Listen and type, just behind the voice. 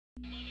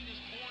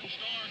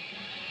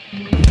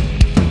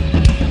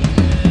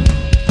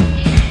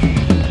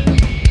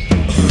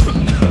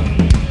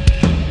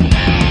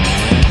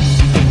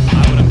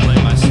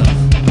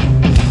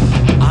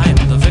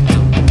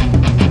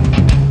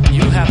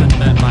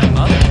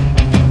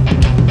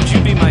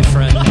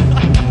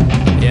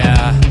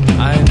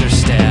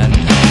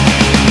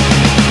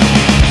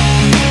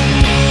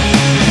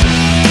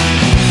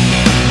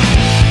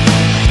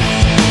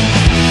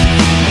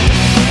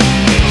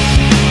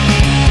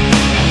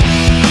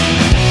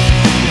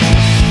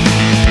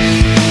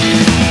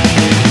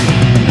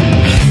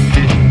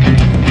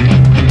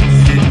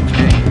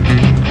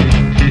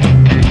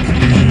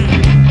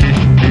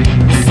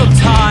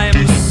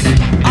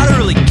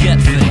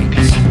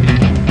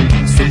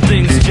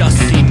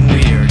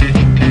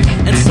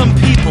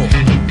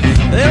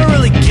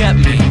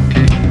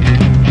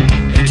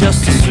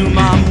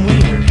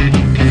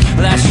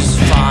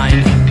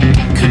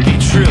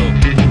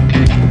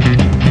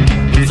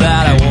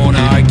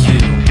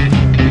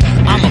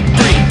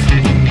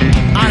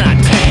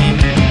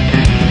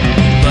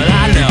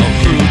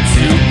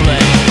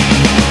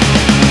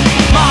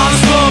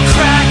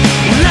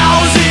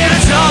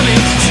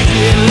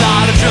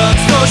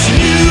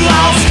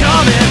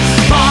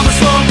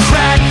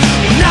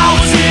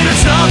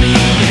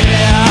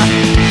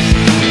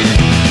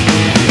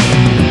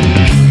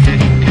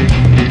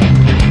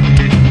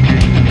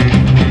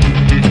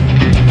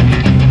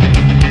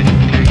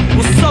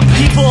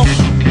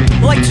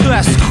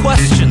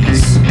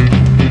Questions.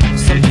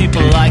 Some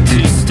people like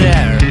to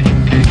stare.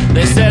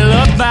 They say,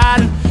 look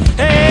man,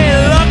 hey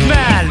look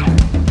man,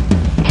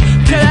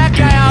 get that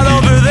guy out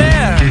over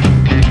there.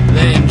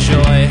 They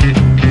enjoy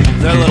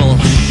their little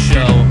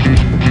show.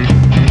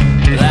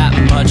 That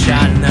much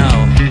I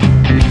know.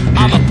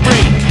 I'm a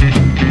freak,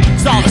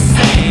 it's all the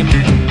same,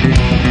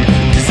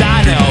 'cause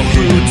I know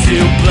who to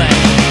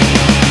blame.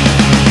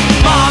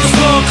 Mama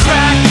smoked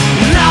crack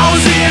when I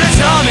was in her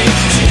tummy.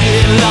 She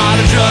did a lot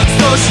of drugs,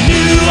 though she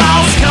knew I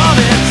was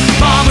coming.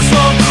 Mama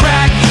smoked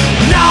crack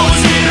when I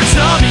was in her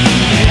tummy,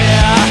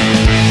 yeah.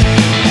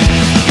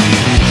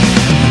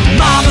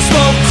 Mama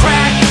smoked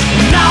crack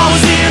when I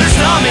was in her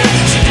tummy.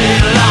 She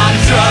did a lot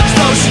of drugs,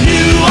 though she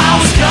knew I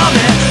was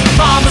coming.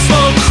 Mama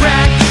smoked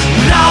crack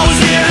when I was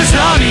in her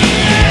tummy,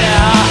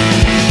 yeah.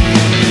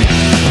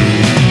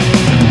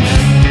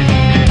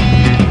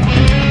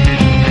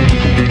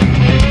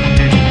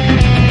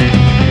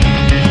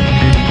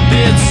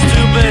 Being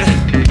stupid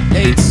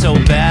ain't so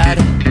bad.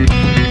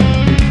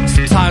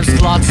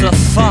 Sometimes lots of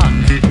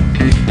fun.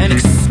 An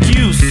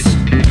excuse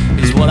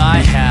is what I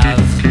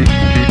have.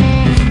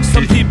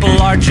 Some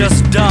people are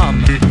just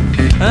dumb,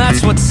 and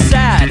that's what's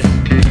sad.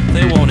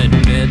 They won't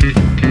admit,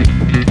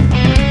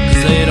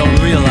 'cause they don't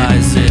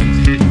realize it.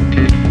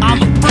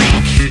 I'm a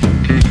freak,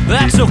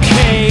 that's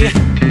okay,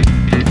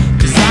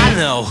 'cause I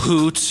know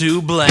who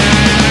to blame.